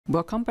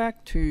Welcome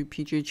back to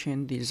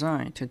Chen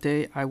Design.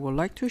 Today I would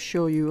like to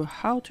show you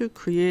how to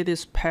create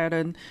this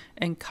pattern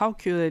and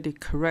calculate it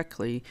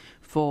correctly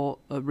for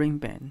a ring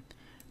band.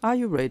 Are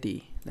you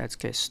ready? Let's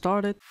get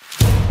started.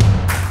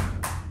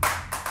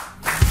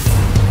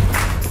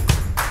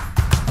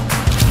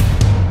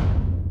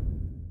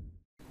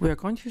 We are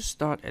going to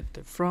start at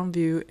the front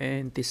view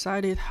and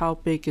decided how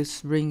big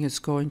this ring is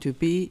going to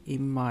be.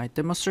 In my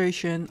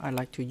demonstration, I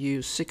like to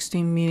use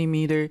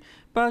 16mm,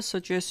 but I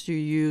suggest you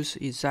use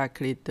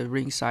exactly the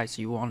ring size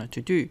you wanted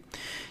to do.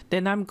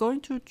 Then I'm going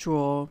to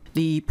draw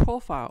the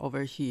profile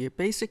over here.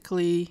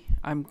 Basically,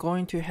 I'm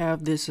going to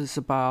have this is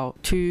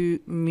about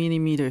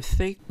 2mm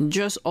thick,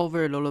 just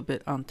over a little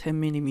bit on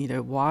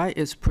 10mm wide.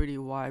 It's pretty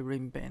wide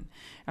ring band.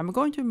 I'm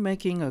going to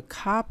making a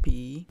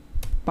copy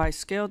by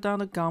scale down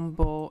the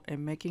gumball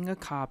and making a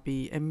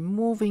copy and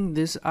moving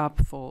this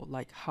up for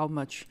like how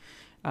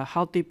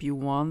deep you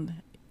want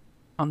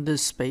on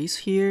this space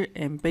here,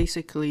 and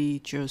basically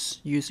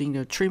just using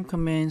the trim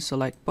command,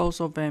 select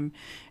both of them,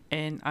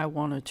 and I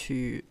wanted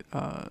to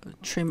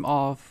trim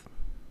off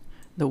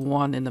the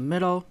one in the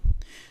middle.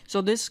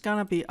 So this is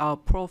gonna be our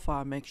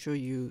profile. Make sure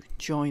you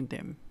join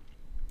them.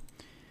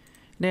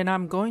 Then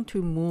I'm going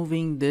to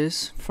moving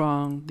this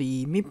from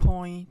the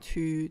midpoint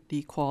to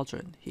the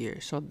quadrant here.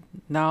 So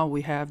now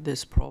we have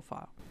this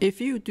profile. If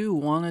you do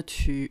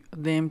want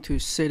them to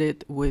sit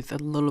it with a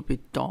little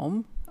bit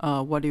dome,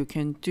 what you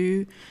can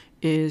do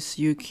is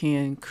you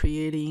can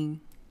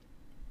creating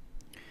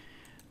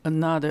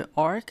another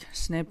arc,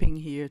 snapping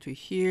here to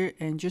here,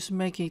 and just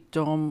make it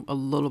dome a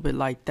little bit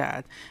like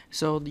that.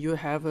 So you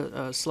have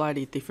a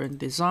slightly different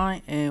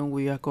design, and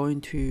we are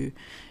going to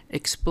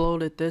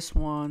explode it this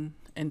one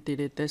and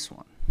delete this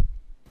one.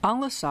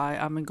 On the side,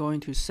 I'm going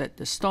to set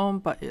the stone,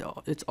 but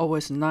it's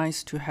always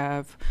nice to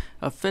have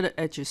a fillet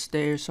edges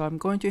there. So I'm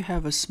going to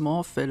have a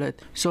small fillet,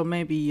 so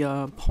maybe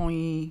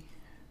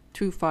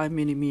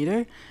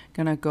 0.25mm.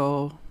 Gonna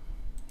go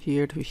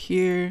here to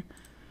here,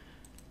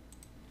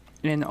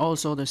 and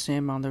also the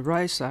same on the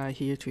right side,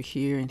 here to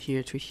here and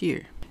here to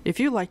here. If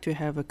you like to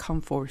have a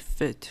comfort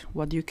fit,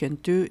 what you can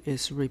do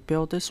is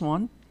rebuild this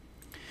one.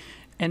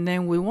 And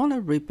then we want to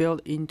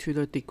rebuild into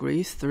the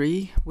degree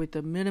 3 with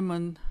the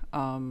minimum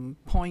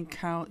point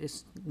count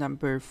is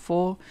number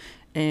 4,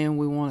 and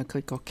we want to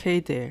click OK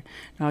there.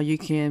 Now you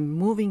can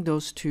moving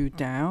those two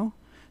down,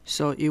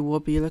 so it will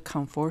be the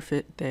comfort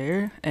fit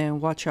there.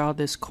 And watch out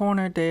this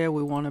corner there,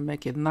 we want to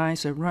make it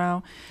nice and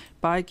round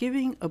by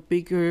giving a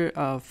bigger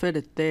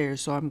fillet there.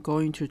 So I'm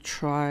going to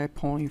try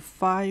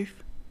 0.5,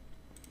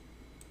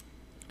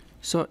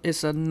 so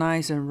it's a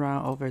nice and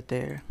round over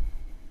there.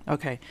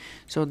 Okay,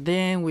 so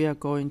then we are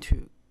going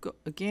to go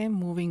again,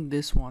 moving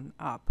this one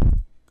up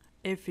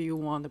if you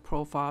want the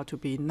profile to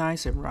be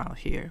nice and round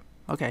here.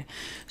 Okay,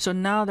 so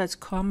now that's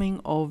coming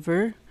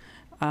over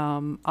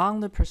on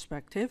the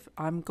perspective.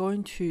 I'm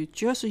going to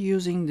just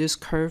using this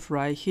curve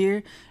right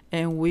here,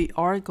 and we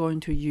are going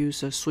to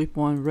use a sweep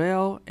one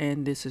rail,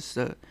 and this is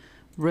the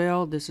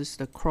rail, this is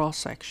the cross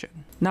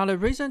section. Now the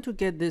reason to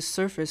get this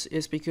surface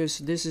is because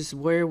this is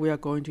where we are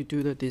going to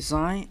do the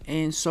design,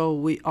 and so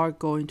we are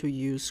going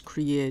to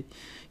create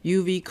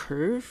UV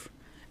curve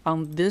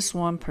on this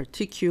one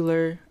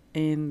particular.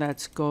 And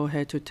let's go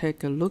ahead to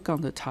take a look on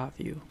the top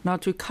view. Now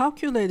to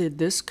calculate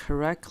this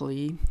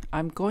correctly,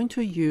 I'm going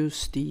to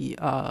use the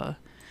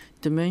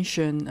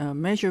dimension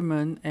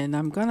measurement, and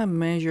I'm gonna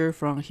measure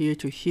from here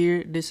to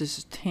here. This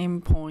is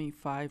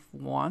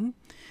 10.51.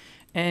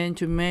 And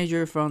to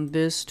measure from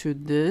this to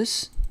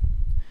this,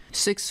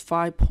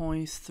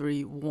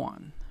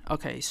 65.31.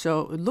 Okay,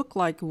 so it looked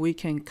like we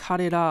can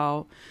cut it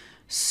out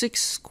 6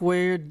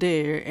 square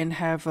there and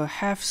have a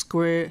half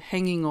square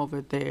hanging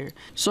over there.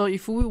 So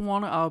if we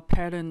want our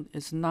pattern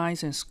is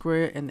nice and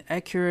square and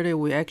accurate,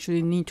 we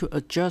actually need to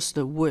adjust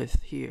the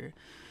width here.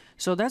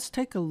 So let's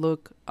take a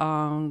look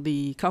on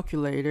the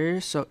calculator.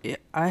 So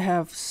I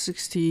have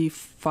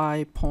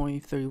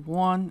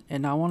 65.31,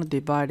 and I want to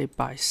divide it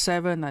by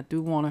 7. I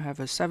do want to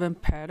have a 7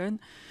 pattern.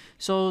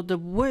 So the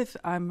width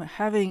I'm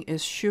having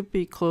should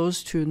be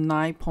close to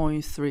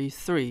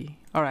 9.33.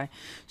 All right,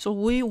 so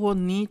we will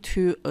need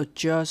to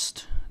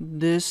adjust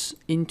this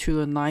into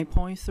the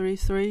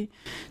 9.33.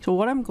 So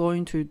what I'm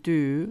going to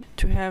do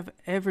to have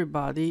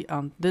everybody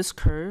on this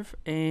curve,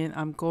 and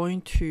I'm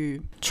going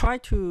to try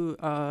to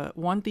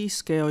 1D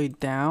scale it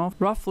down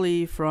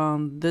roughly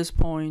from this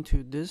point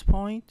to this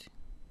point,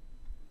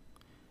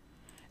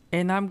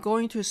 and I'm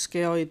going to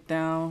scale it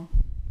down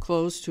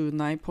close to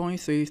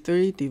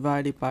 9.33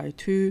 divided by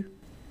 2.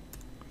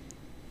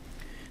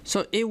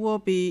 So it will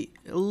be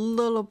a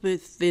little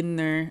bit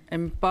thinner,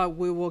 but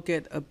we will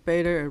get a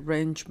better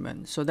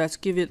arrangement. So let's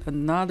give it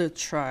another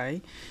try.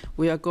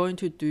 We are going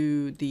to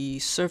do the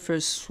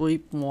surface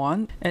sweep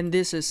one, and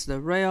this is the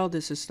rail,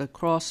 this is the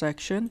cross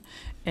section,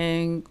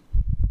 and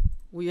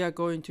we are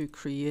going to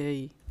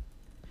create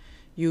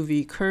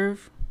UV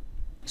curve.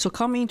 So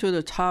coming to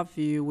the top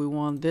view, we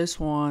want this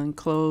one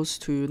close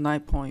to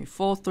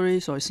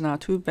 9.43, so it's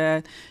not too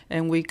bad,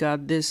 and we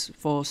got this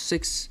for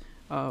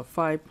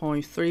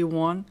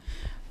 5.31.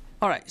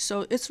 All right,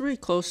 so it's really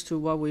close to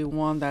what we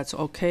want. That's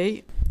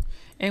okay.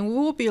 And we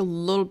will be a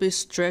little bit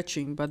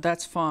stretching, but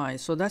that's fine.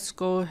 So let's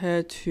go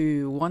ahead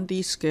to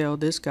 1D scale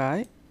this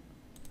guy.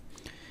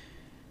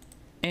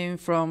 And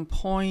from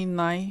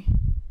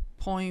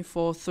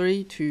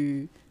 0.9.43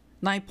 to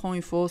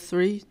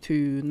 9.43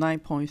 to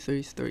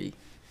 9.33.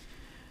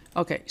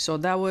 Okay, so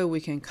that way we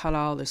can cut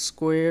out the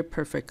square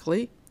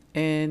perfectly.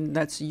 And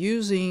that's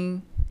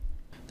using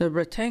the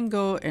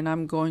rectangle, and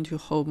I'm going to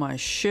hold my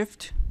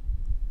shift.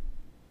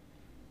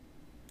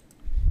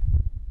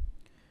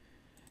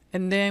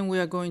 And then we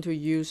are going to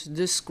use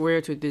this square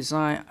to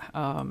design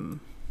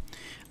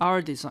our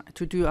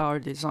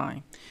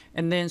design.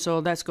 And then so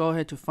let's go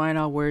ahead to find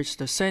out where's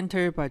the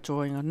center by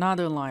drawing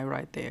another line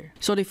right there.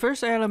 So the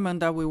first element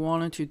that we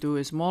wanted to do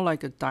is more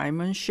like a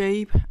diamond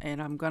shape,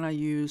 and I'm gonna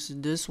use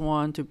this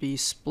one to be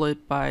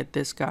split by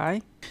this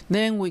guy.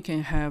 Then we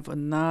can have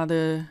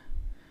another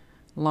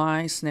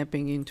line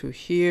snapping into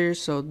here,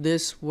 so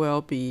this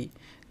will be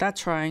that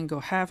triangle,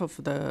 half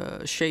of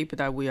the shape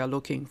that we are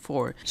looking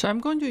for. So I'm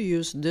going to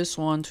use this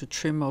one to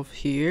trim off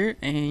here,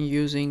 and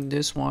using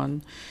this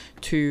one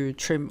to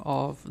trim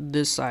off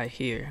this side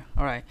here.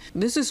 All right,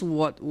 this is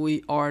what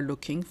we are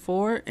looking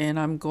for, and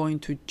I'm going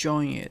to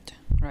join it,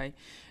 right?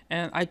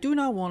 And I do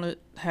not want to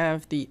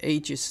have the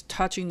edges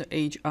touching the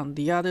edge on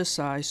the other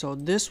side. So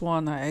this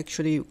one, I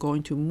actually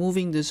going to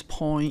moving this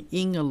point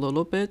in a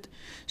little bit.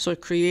 So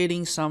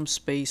creating some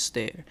space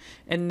there.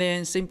 And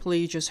then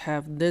simply just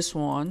have this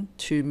one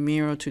to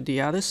mirror to the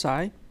other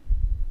side.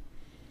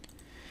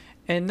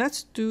 And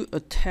let's do a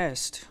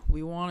test.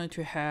 We wanted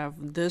to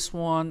have this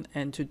one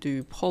and to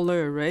do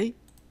polar array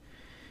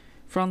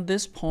from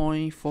this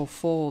point for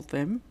 4 of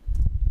them.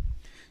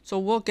 So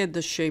we'll get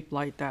the shape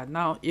like that.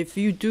 Now, if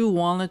you do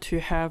want to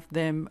have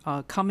them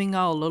coming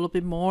out a little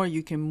bit more,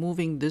 you can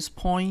moving this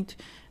point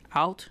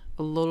out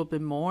a little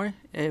bit more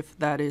if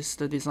that is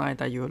the design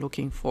that you're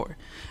looking for.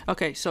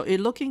 Okay, so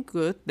it's looking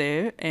good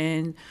there,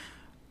 and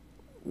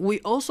we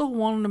also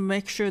want to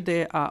make sure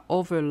they are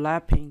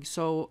overlapping.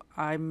 So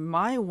I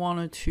might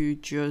want to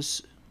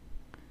just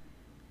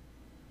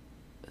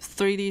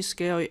 3D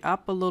scale it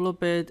up a little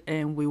bit,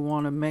 and we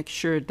want to make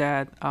sure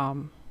that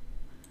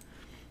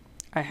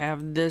I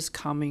have this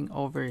coming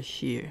over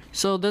here.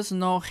 So there's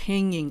no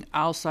hanging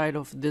outside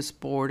of this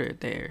border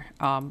there,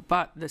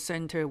 but the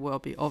center will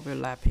be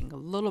overlapping a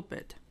little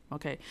bit.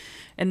 Okay,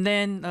 and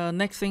then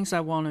next things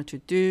I wanted to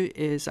do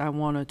is I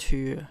wanted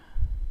to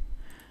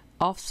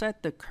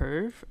offset the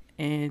curve,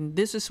 and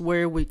this is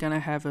where we're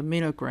gonna have a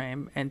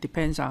Milgrain, and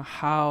depends on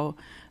how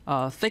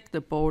thick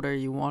the border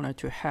you wanted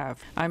to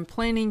have. I'm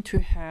planning to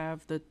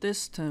have the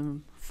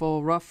distance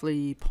for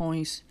roughly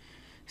 0.7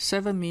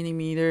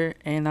 millimeter,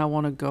 and I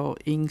want to go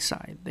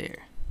inside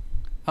there.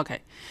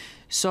 Okay,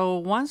 so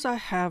once I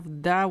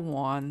have that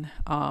one,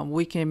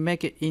 we can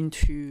make it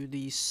into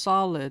the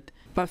solid.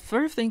 But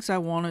first things I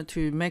wanted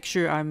to make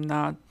sure I'm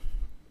not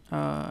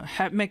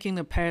making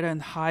the pattern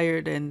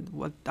higher than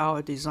what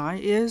our design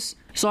is.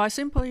 So I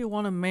simply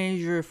want to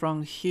measure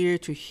from here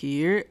to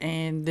here,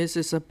 and this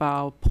is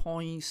about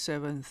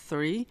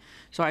 0.73.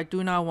 So I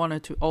do not want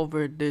it to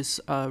over this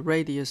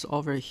radius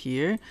over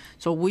here.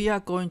 So we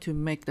are going to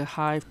make the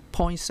height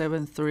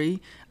 0.73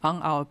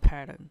 on our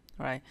pattern,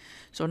 right?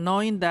 So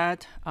knowing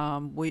that,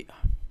 we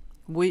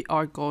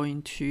are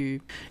going to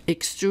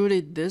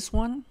extrude this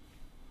one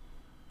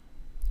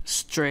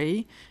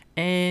straight,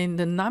 and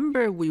the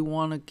number we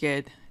want to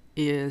get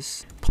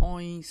is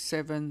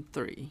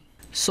 0.73.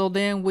 So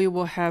then we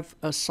will have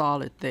a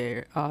solid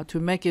there. To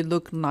make it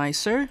look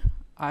nicer,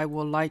 I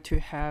would like to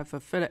have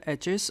a fillet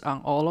edges on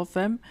all of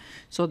them.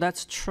 So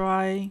let's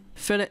try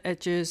fillet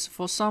edges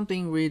for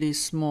something really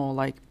small,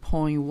 like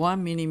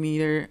 0.1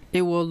 millimeter.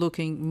 It will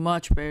looking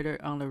much better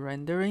on the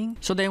rendering.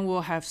 So then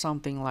we'll have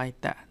something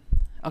like that.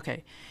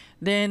 Okay.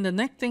 Then the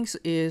next thing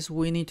is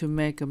we need to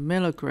make a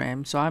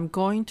Milgrain. So I'm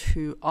going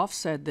to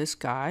offset this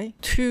guy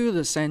to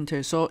the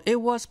center. So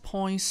it was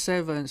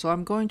 0.7. So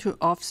I'm going to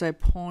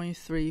offset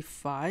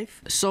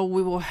 0.35. So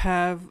we will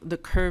have the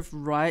curve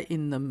right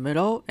in the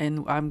middle,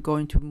 and I'm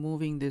going to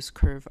moving this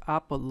curve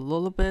up a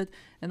little bit.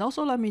 And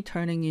also let me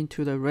turning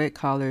into the red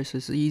colors.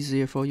 It's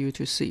easier for you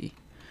to see.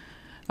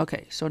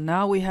 Okay, so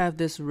now we have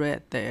this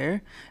red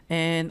there,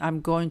 and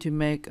I'm going to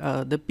make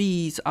the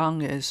beads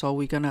on it. So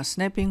we're gonna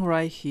snapping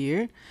right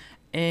here,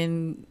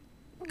 and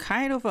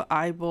kind of an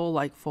eyeball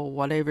like for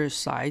whatever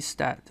size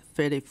that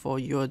fit it for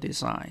your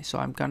design. So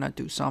I'm gonna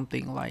do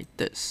something like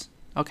this.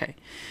 Okay,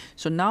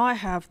 so now I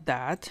have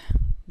that.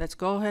 Let's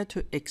go ahead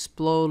to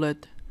explode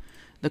it,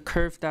 the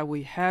curve that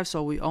we have.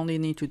 So we only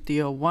need to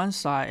deal one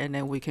side, and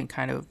then we can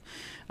kind of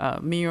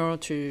mirror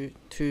to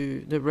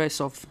the rest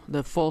of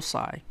the full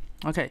side.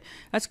 Okay,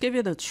 let's give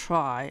it a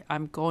try.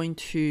 I'm going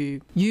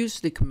to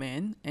use the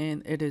command,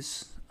 and it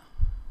is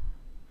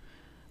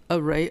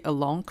array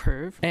along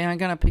curve, and I'm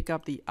gonna pick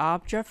up the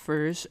object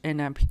first and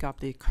then pick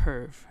up the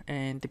curve,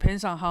 and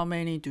depends on how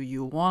many do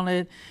you want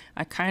it.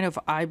 I kind of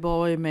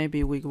eyeball it.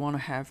 Maybe we want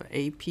to have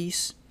 8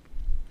 piece,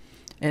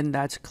 and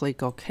let's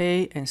click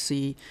OK and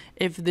see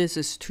if this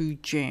is too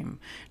jam.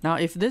 Now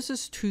if this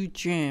is too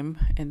jam,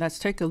 and let's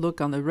take a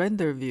look on the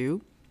render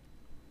view,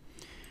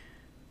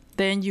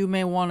 then you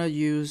may want to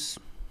use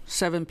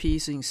 7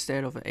 piece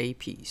instead of 8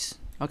 piece.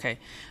 Okay,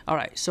 all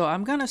right, so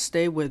I'm gonna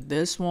stay with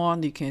this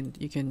one. You can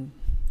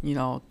you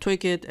know,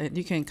 tweak it, and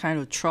you can kind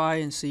of try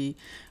and see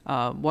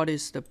what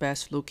is the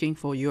best looking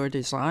for your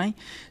design.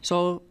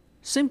 So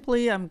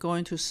simply I'm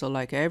going to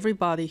select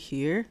everybody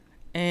here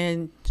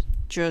and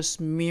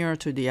just mirror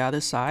to the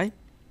other side.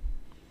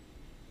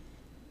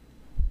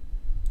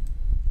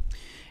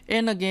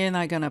 And again,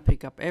 I'm gonna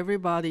pick up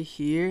everybody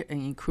here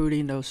and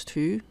including those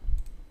two.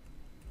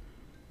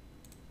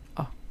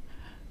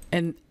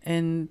 And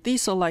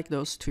deselect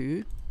those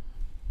two.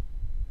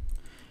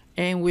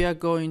 And we are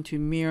going to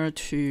mirror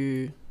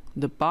to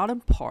the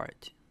bottom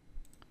part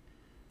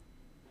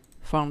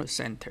from the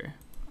center.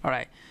 All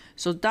right,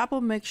 so double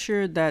make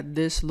sure that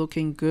this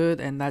looking good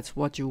and that's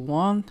what you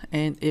want.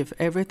 And if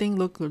everything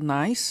look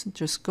nice,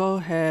 just go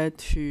ahead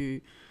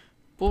to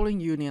Boolean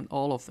union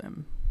all of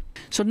them.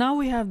 So now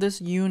we have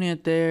this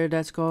unit there.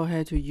 Let's go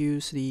ahead to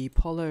use the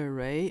polar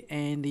array,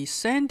 and the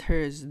center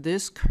is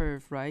this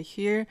curve right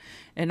here,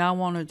 and I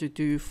wanted to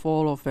do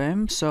 4 of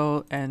them,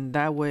 so and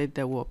that way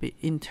there will be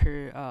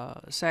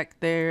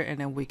intersect there, and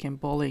then we can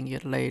Boolean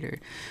it later.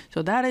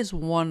 So that is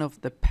one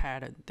of the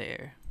pattern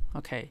there.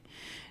 Okay,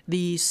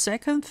 the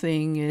second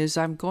thing is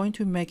I'm going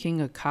to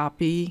making a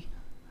copy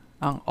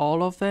on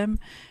all of them,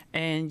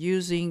 and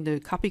using the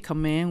copy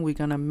command we're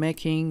gonna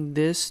making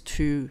this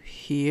to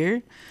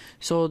here,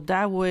 so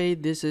that way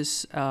this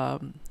is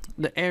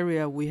the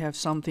area we have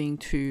something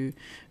to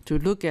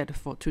look at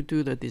to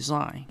do the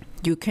design.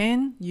 You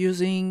can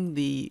using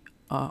the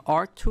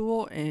art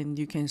tool, and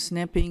you can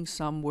snapping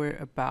somewhere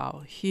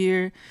about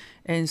here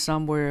and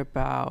somewhere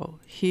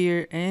about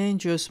here, and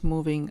just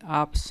moving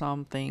up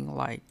something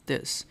like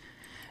this.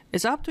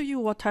 It's up to you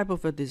what type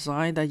of a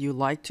design that you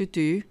like to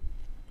do.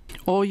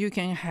 Or you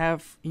can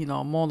have, you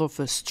know, more of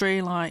a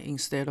straight line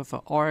instead of an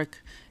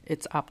arc.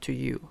 It's up to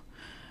you.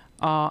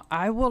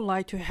 I would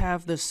like to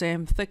have the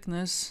same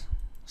thickness,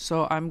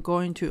 so I'm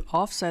going to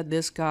offset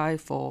this guy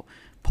for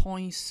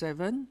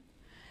 0.7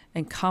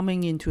 and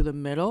coming into the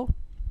middle.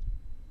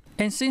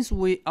 And since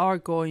we are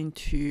going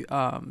to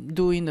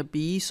doing the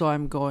B, so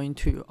I'm going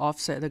to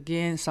offset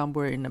again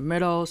somewhere in the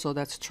middle. So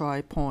let's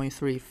try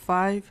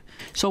 0.35.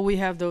 So we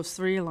have those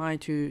 3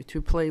 lines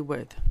to play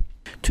with.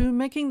 To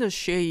making the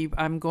shape,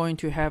 I'm going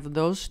to have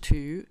those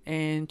 2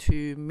 and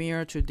to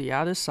mirror to the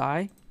other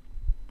side,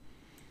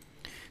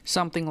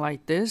 something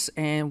like this.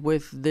 And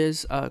with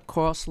this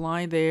cross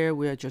line there,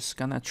 we are just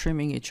gonna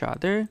trimming each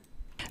other.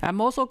 I'm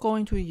also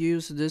going to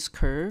use this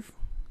curve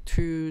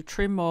to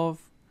trim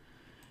off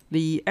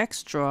the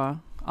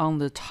extra on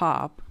the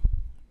top,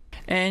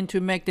 and to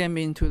make them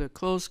into the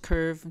closed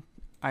curve,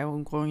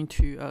 I'm going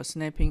to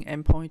snapping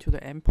endpoint to the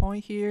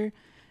endpoint here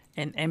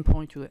and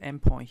endpoint to the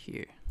endpoint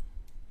here.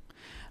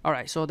 All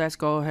right, so let's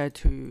go ahead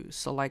to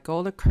select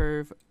all the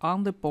curve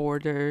on the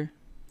border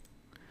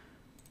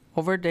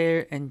over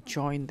there and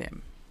join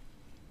them.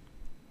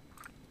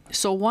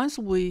 So once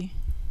we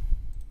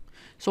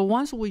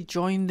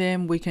join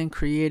them, we can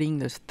creating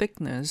the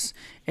thickness,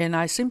 and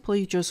I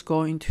simply just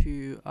going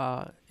to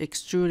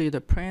extrude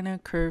the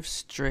planar curve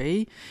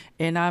straight,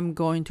 and I'm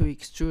going to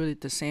extrude it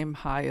the same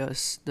height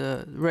as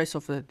the rest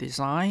of the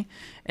design,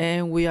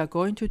 and we are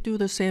going to do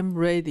the same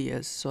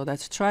radius. So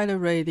let's try the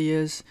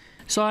radius.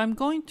 So I'm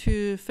going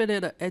to fillet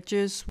the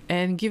edges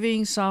and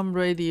giving some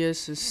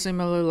radius is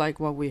similar like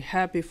what we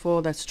had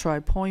before. Let's try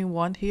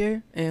 0.1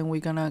 here, and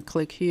we're gonna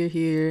click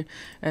here,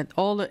 and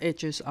all the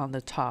edges on the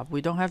top.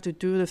 We don't have to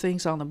do the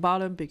things on the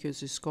bottom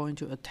because it's going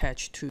to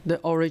attach to the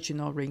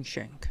original ring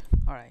shank.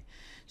 All right,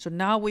 so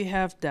now we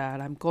have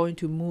that. I'm going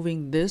to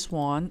moving this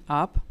one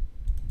up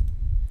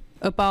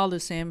about the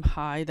same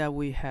height that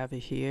we have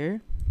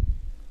here.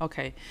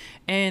 Okay,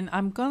 and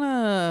I'm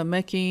gonna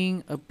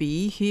making a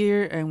B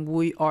here, and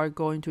we are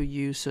going to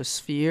use a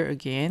sphere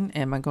again,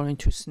 and I'm going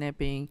to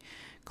snapping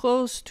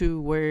close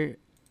to where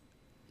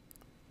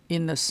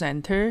in the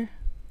center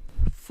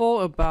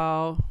for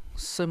about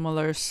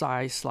similar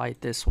size like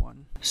this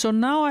one. So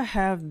now I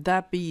have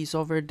that piece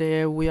over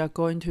there. We are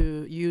going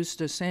to use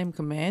the same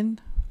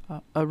command,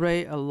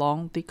 array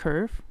along the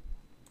curve,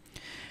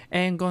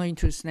 and going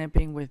to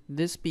snapping with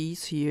this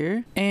piece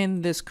here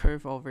and this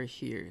curve over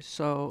here.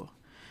 So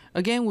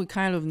again, we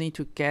kind of need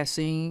to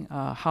guessing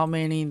how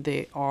many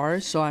they are.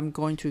 So I'm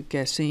going to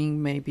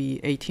guessing maybe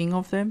 18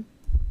 of them.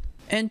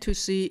 And to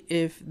see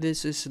if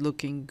this is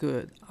looking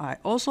good, I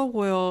also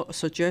will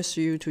suggest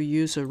you to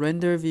use a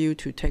render view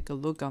to take a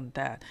look on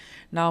that.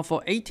 Now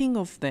for 18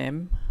 of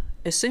them,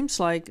 it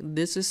seems like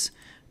this is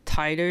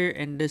tighter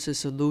and this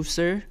is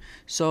looser.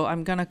 So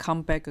I'm gonna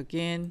come back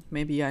again.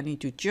 Maybe I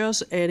need to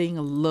just adding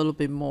a little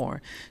bit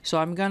more. So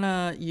I'm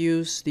gonna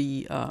use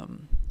the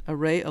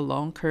array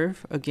along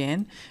curve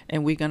again,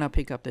 and we're gonna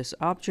pick up this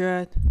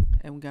object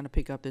and we're gonna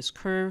pick up this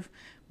curve,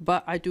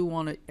 but I do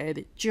want to add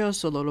it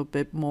just a little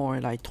bit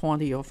more, like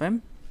 20 of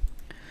them.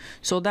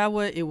 So that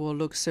way it will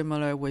look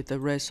similar with the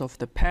rest of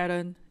the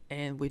pattern,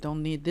 and we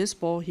don't need this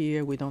ball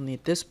here, we don't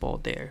need this ball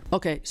there.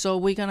 Okay, so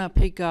we're gonna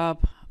pick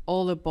up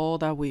all the ball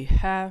that we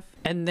have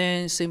and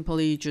then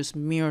simply just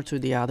mirror to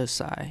the other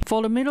side.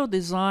 For the middle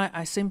design,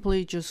 I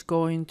simply just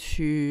going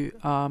to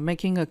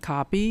making a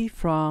copy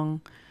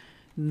from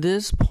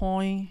this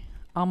point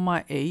on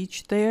my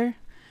edge there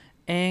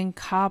and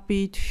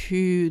copy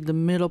to the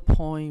middle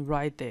point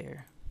right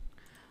there.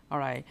 All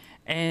right,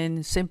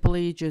 and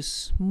simply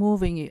just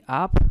moving it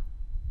up,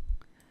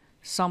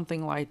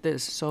 something like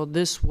this. So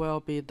this will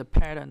be the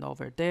pattern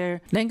over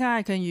there. Then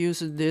I can use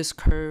this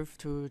curve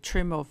to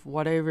trim off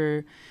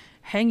whatever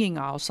hanging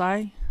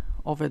outside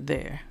over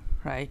there,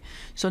 right?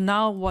 So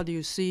now what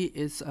you see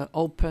is an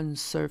open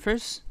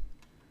surface.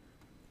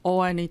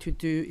 All I need to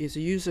do is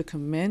use a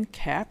command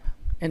cap,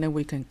 and then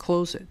we can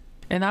close it.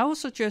 And I would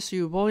suggest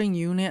you rolling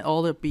unit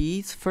all the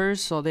beads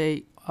first, so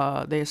they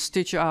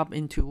stitch up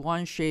into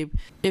one shape.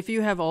 If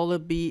you have all the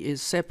bead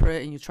is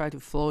separate and you try to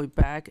flow it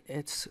back,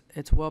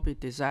 it will be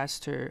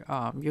disaster.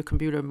 Your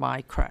computer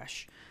might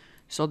crash.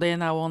 So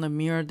then I want to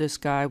mirror this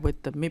guy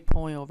with the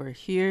midpoint over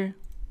here.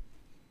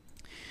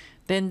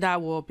 Then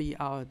that will be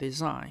our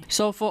design.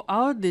 So for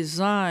our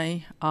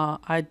design,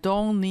 I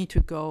don't need to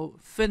go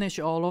finish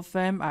all of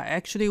them. I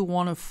actually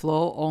want to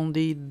flow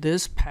only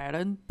this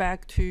pattern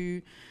back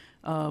to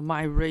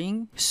my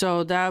ring.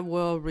 So that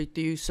will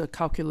reduce the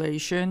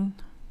calculation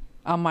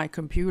on my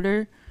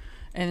computer.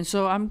 And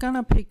so I'm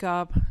gonna pick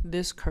up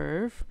this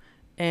curve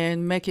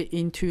and make it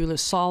into the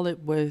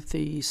solid with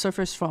the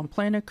surface from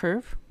planar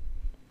curve.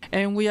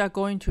 And we are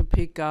going to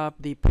pick up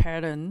the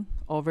pattern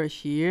over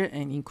here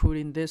and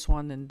including this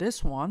one and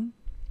this one.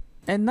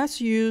 And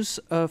let's use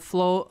a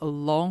flow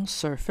along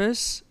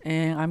surface,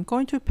 and I'm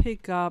going to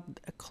pick up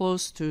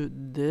close to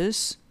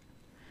this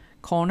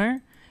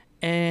corner,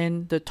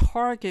 and the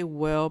target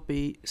will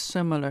be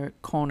similar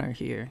corner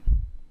here.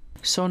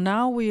 So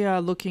now we are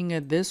looking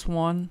at this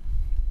one.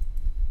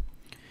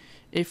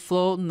 It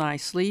flowed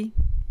nicely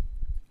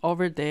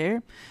over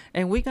there,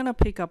 and we're gonna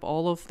pick up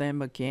all of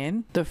them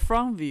again, the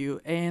front view,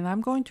 and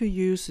I'm going to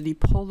use the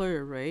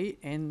polar array.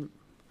 And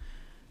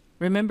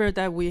remember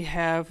that we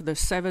have the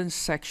 7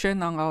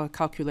 section on our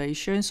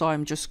calculation, so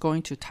I'm just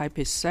going to type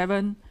it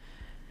 7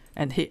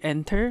 and hit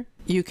enter.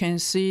 You can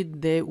see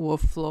they will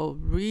flow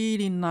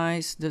really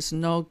nice. There's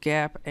no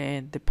gap,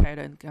 and the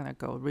pattern gonna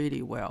go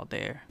really well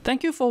there.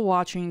 Thank you for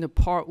watching the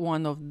part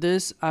 1 of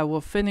this. I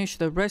will finish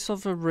the rest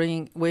of the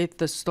ring with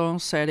the stone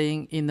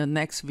setting in the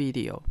next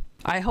video.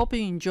 I hope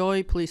you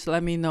enjoy. Please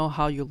let me know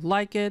how you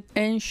like it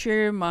and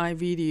share my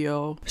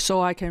video so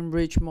I can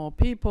reach more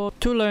people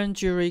to learn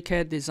jewelry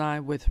CAD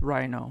design with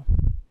Rhino.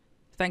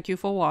 Thank you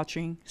for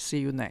watching. See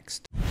you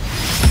next.